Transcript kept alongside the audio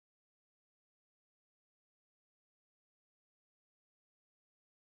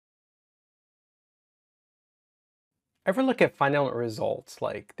Ever look at final results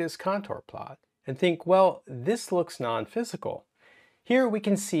like this contour plot and think, well, this looks non-physical. Here we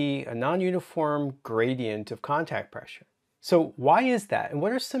can see a non-uniform gradient of contact pressure. So why is that? And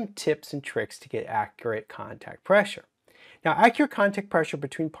what are some tips and tricks to get accurate contact pressure? Now, accurate contact pressure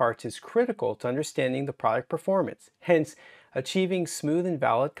between parts is critical to understanding the product performance. Hence, achieving smooth and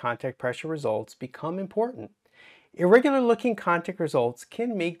valid contact pressure results become important. Irregular looking contact results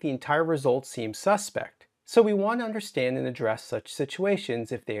can make the entire result seem suspect, so we want to understand and address such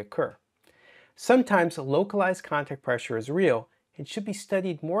situations if they occur. Sometimes localized contact pressure is real and should be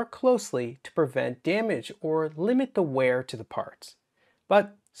studied more closely to prevent damage or limit the wear to the parts.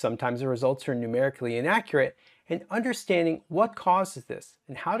 But sometimes the results are numerically inaccurate, and understanding what causes this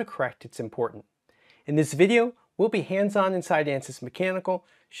and how to correct it's important. In this video, we'll be hands-on inside Ansys Mechanical,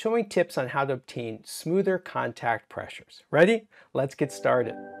 showing tips on how to obtain smoother contact pressures. Ready? Let's get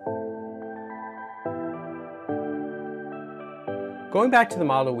started. Going back to the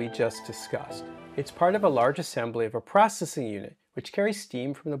model we just discussed, it's part of a large assembly of a processing unit which carries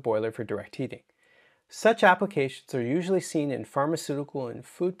steam from the boiler for direct heating. Such applications are usually seen in pharmaceutical and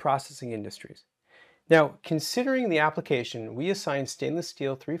food processing industries. Now, considering the application, we assign stainless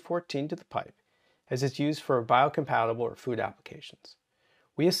steel 314 to the pipe, as it's used for biocompatible or food applications.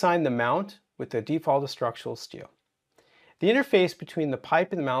 We assign the mount with the default of structural steel. The interface between the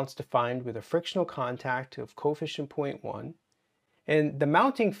pipe and the mount is defined with a frictional contact of coefficient 0.1, and the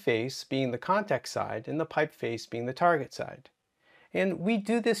mounting face being the contact side and the pipe face being the target side. And we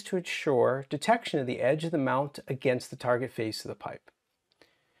do this to ensure detection of the edge of the mount against the target face of the pipe.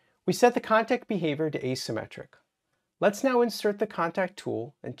 We set the contact behavior to asymmetric. Let's now insert the contact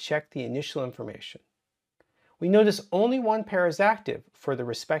tool and check the initial information. We notice only one pair is active for the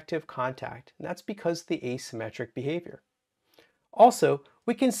respective contact, and that's because of the asymmetric behavior. Also,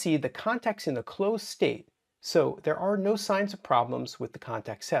 we can see the contact's in a closed state, so there are no signs of problems with the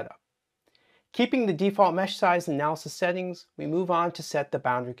contact setup. Keeping the default mesh size and analysis settings, we move on to set the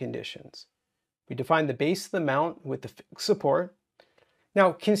boundary conditions. We define the base of the mount with the fixed support.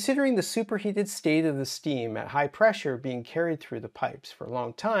 Now, considering the superheated state of the steam at high pressure being carried through the pipes for a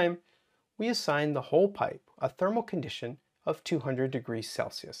long time, we assign the whole pipe a thermal condition of 200 degrees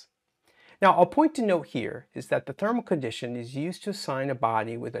Celsius. Now, a point to note here is that the thermal condition is used to assign a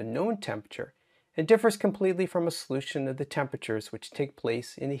body with a known temperature and differs completely from a solution of the temperatures which take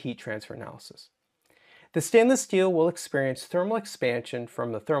place in a heat transfer analysis. The stainless steel will experience thermal expansion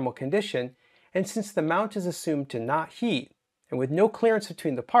from the thermal condition, and since the mount is assumed to not heat, and with no clearance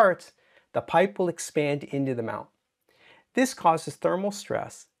between the parts, the pipe will expand into the mount. This causes thermal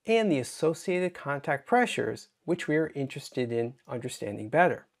stress and the associated contact pressures, which we are interested in understanding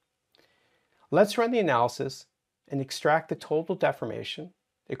better. Let's run the analysis and extract the total deformation,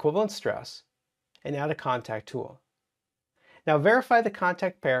 equivalent stress, and add a contact tool. Now verify the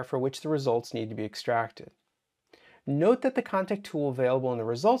contact pair for which the results need to be extracted. Note that the contact tool available in the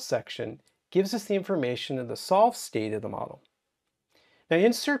results section gives us the information of the solved state of the model. Now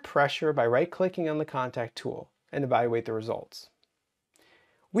insert pressure by right-clicking on the contact tool and evaluate the results.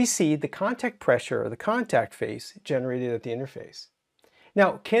 We see the contact pressure of the contact face generated at the interface.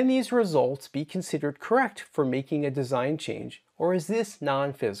 Now, can these results be considered correct for making a design change, or is this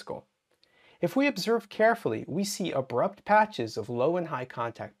non-physical? If we observe carefully, we see abrupt patches of low and high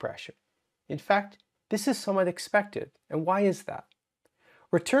contact pressure. In fact, this is somewhat expected, and why is that?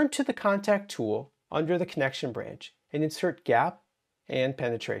 Return to the contact tool under the connection branch and insert gap and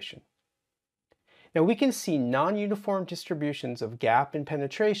penetration. Now we can see non-uniform distributions of gap and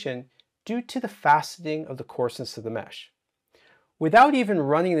penetration due to the faceting of the coarseness of the mesh. Without even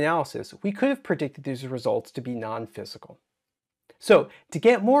running the analysis, we could have predicted these results to be non-physical. So, to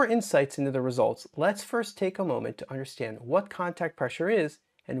get more insights into the results, let's first take a moment to understand what contact pressure is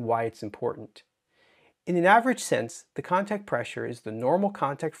and why it's important. In an average sense, the contact pressure is the normal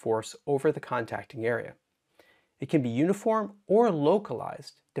contact force over the contacting area. It can be uniform or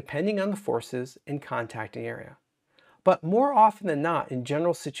localized, depending on the forces in contacting area. But more often than not, in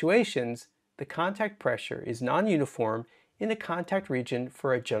general situations, the contact pressure is non-uniform in the contact region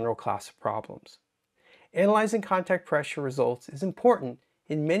for a general class of problems. Analyzing contact pressure results is important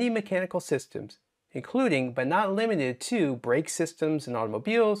in many mechanical systems, including but not limited to brake systems in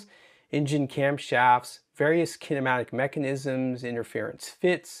automobiles, engine camshafts, various kinematic mechanisms, interference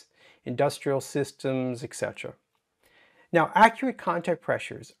fits, industrial systems, etc. Now, accurate contact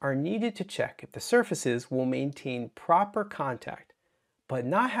pressures are needed to check if the surfaces will maintain proper contact, but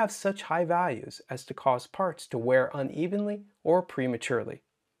not have such high values as to cause parts to wear unevenly or prematurely.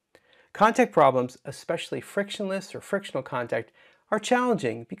 Contact problems, especially frictionless or frictional contact, are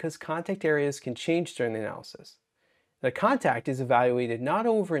challenging because contact areas can change during the analysis. The contact is evaluated not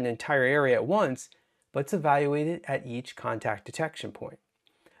over an entire area at once, but it's evaluated at each contact detection point.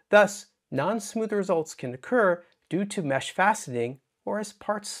 Thus, non-smooth results can occur due to mesh faceting or as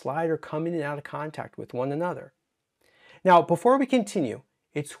parts slide or come in and out of contact with one another. Now, before we continue,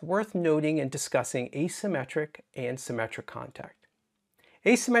 it's worth noting and discussing asymmetric and symmetric contact.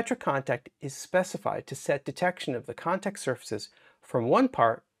 Asymmetric contact is specified to set detection of the contact surfaces from one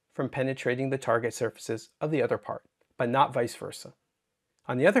part from penetrating the target surfaces of the other part, but not vice versa.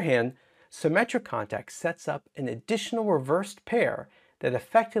 On the other hand, symmetric contact sets up an additional reversed pair that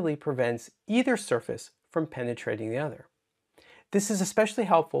effectively prevents either surface from penetrating the other. This is especially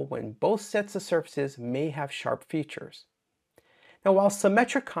helpful when both sets of surfaces may have sharp features. Now, while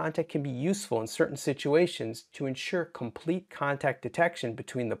symmetric contact can be useful in certain situations to ensure complete contact detection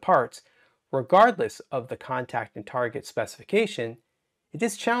between the parts, regardless of the contact and target specification, it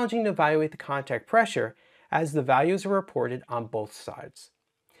is challenging to evaluate the contact pressure as the values are reported on both sides.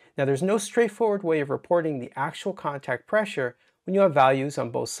 Now, there's no straightforward way of reporting the actual contact pressure when you have values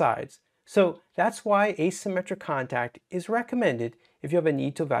on both sides, so that's why asymmetric contact is recommended if you have a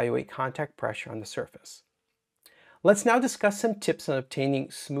need to evaluate contact pressure on the surface. Let's now discuss some tips on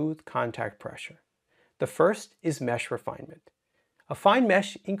obtaining smooth contact pressure. The first is mesh refinement. A fine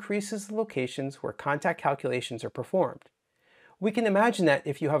mesh increases the locations where contact calculations are performed. We can imagine that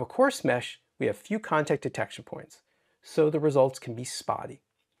if you have a coarse mesh, we have few contact detection points, so the results can be spotty.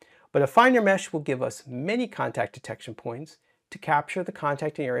 But a finer mesh will give us many contact detection points to capture the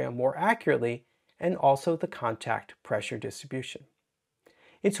contact area more accurately and also the contact pressure distribution.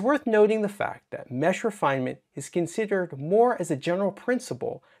 It's worth noting the fact that mesh refinement is considered more as a general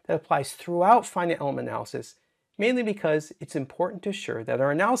principle that applies throughout finite element analysis, mainly because it's important to assure that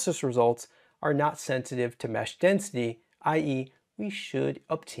our analysis results are not sensitive to mesh density, i.e., we should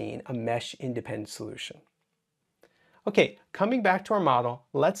obtain a mesh-independent solution. Okay, coming back to our model,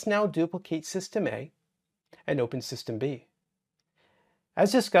 let's now duplicate System A and open System B.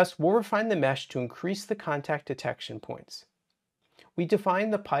 As discussed, we'll refine the mesh to increase the contact detection points. We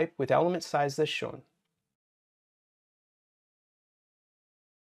define the pipe with element size as shown.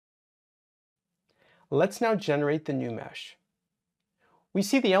 Let's now generate the new mesh. We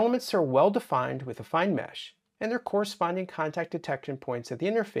see the elements are well defined with a fine mesh and their corresponding contact detection points at the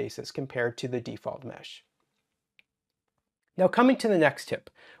interface as compared to the default mesh. Now coming to the next tip,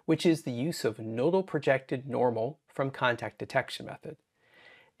 which is the use of Nodal-Projected normal from contact detection method.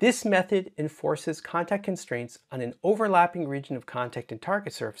 This method enforces contact constraints on an overlapping region of contact and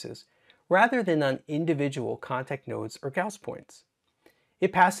target surfaces rather than on individual contact nodes or Gauss points.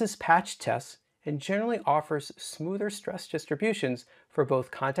 It passes patch tests and generally offers smoother stress distributions for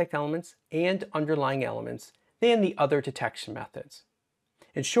both contact elements and underlying elements than the other detection methods.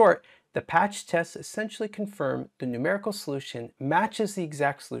 In short, the patch tests essentially confirm the numerical solution matches the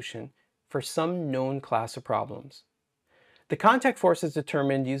exact solution for some known class of problems. The contact forces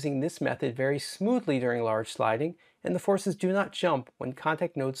determined using this method vary smoothly during large sliding, and the forces do not jump when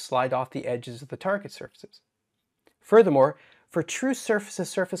contact nodes slide off the edges of the target surfaces. Furthermore, for true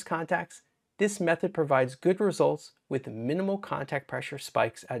surface-to-surface contacts, this method provides good results with minimal contact pressure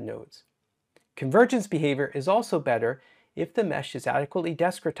spikes at nodes. Convergence behavior is also better if the mesh is adequately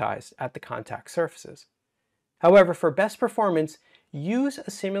discretized at the contact surfaces. However, for best performance, use a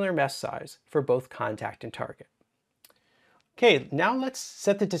similar mesh size for both contact and target. Okay, now let's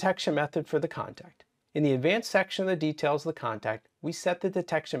set the detection method for the contact. In the advanced section of the details of the contact, we set the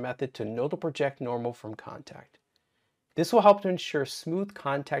detection method to Nodal-Project normal from contact. This will help to ensure smooth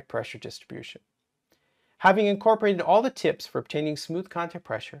contact pressure distribution. Having incorporated all the tips for obtaining smooth contact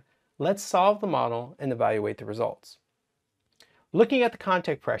pressure, let's solve the model and evaluate the results. Looking at the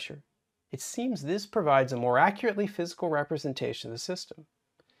contact pressure, it seems this provides a more accurately physical representation of the system.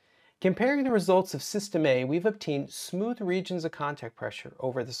 Comparing the results of System A, we've obtained smooth regions of contact pressure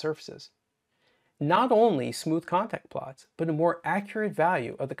over the surfaces. Not only smooth contact plots, but a more accurate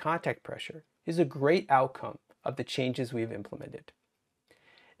value of the contact pressure is a great outcome of the changes we've implemented.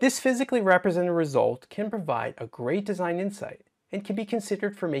 This physically represented result can provide a great design insight and can be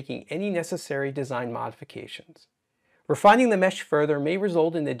considered for making any necessary design modifications. Refining the mesh further may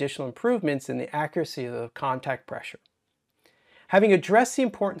result in additional improvements in the accuracy of the contact pressure. Having addressed the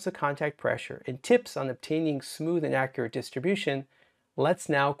importance of contact pressure and tips on obtaining smooth and accurate distribution, let's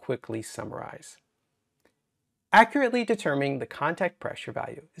now quickly summarize. Accurately determining the contact pressure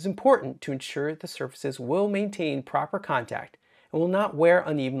value is important to ensure the surfaces will maintain proper contact and will not wear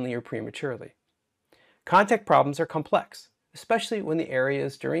unevenly or prematurely. Contact problems are complex, especially when the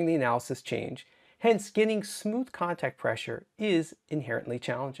areas during the analysis change, hence getting smooth contact pressure is inherently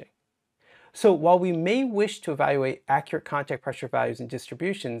challenging. So while we may wish to evaluate accurate contact pressure values in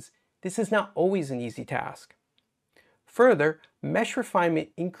distributions, this is not always an easy task. Further, mesh refinement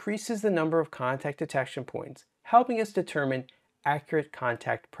increases the number of contact detection points, helping us determine accurate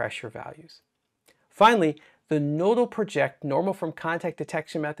contact pressure values. Finally, the Nodal-Projected normal from contact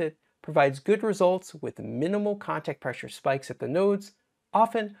detection method provides good results with minimal contact pressure spikes at the nodes,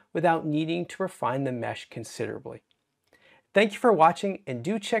 often without needing to refine the mesh considerably. Thank you for watching, and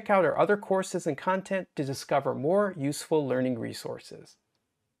do check out our other courses and content to discover more useful learning resources.